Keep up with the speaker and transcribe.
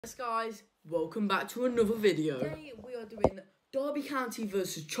Yes guys, welcome back to another video. Today we are doing Derby County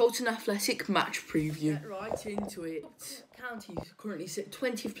versus Charlton Athletic match preview. Get right into it. County currently sit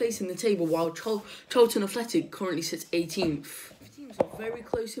 20th place in the table while Charlton Athletic currently sits 18th. The teams are very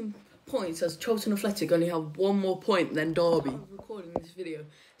close in points as Charlton Athletic only have one more point than Derby. I'm recording this video.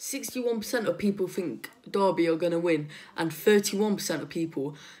 61% of people think Derby are going to win and 31% of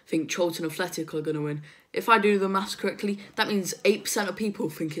people think Charlton Athletic are going to win. If I do the maths correctly, that means 8% of people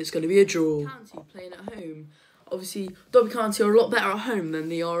think it's going to be a draw. County playing at home. Obviously, Derby County are a lot better at home than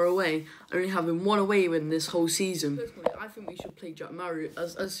they are away, only having one away win this whole season. Personally, I think we should play Jack Marriott.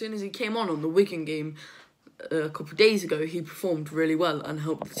 As soon as he came on the Wigan game a couple of days ago, he performed really well and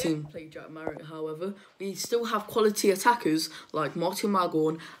helped the team. Play Jack Marriott, however, we still have quality attackers like Martin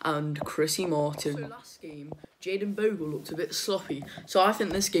Magorn and Chrissy Martin. So last game, Jaden Bogle looked a bit sloppy, so I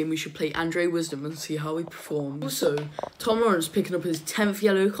think this game we should play Andre Wisdom and see how he performs. Also, Tom Lawrence picking up his 10th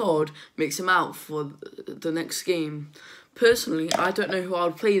yellow card makes him out for the next game. Personally, I don't know who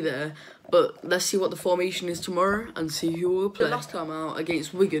I'll play there, but let's see what the formation is tomorrow and see who will play. The last time out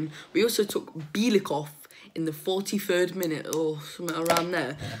against Wigan, we also took Bielik off in the 43rd minute or something around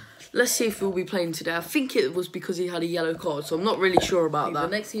there. Let's see if we'll be playing today. I think it was because he had a yellow card, so I'm not really sure about that.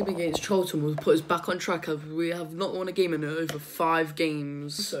 The next game against Charlton will put us back on track as we have not won a game in over 5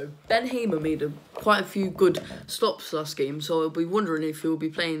 games. So Ben Hamer made quite a few good stops last game, so I'll be wondering if he'll be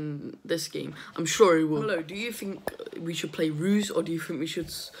playing this game. I'm sure he will. Hello, do you think we should play Ruse or do you think we should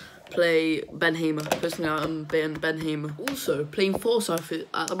play Ben Hamer? Personally, I'm Ben Hamer. Also, playing Forsyth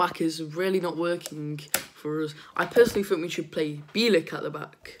at the back is really not working for us. I personally think we should play Bielik at the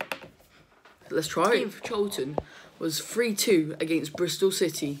back. Let's try it. The game for Charlton was 3-2 against Bristol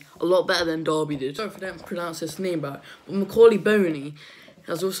City. A lot better than Derby did. Sorry if I don't pronounce this name right. But Macaulay Boney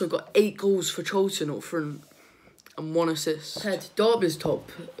has also got 8 goals for Charlton up front and 1 assist. Compared to Derby's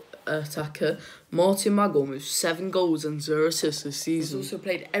top attacker, Martin Magorn, with 7 goals and 0 assists this season. He's also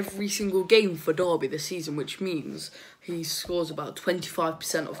played every single game for Derby this season, which means he scores about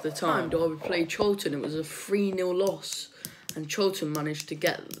 25% of the time. Derby played Charlton, it was a 3-0 loss, and Charlton managed to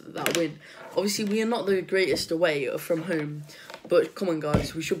get that win. Obviously, we are not the greatest away from home, but come on,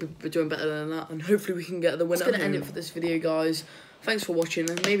 guys, we should be doing better than that, and hopefully we can get the win. That's going to end it for this video, guys. Thanks for watching,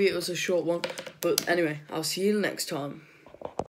 and maybe it was a short one, but anyway, I'll see you next time.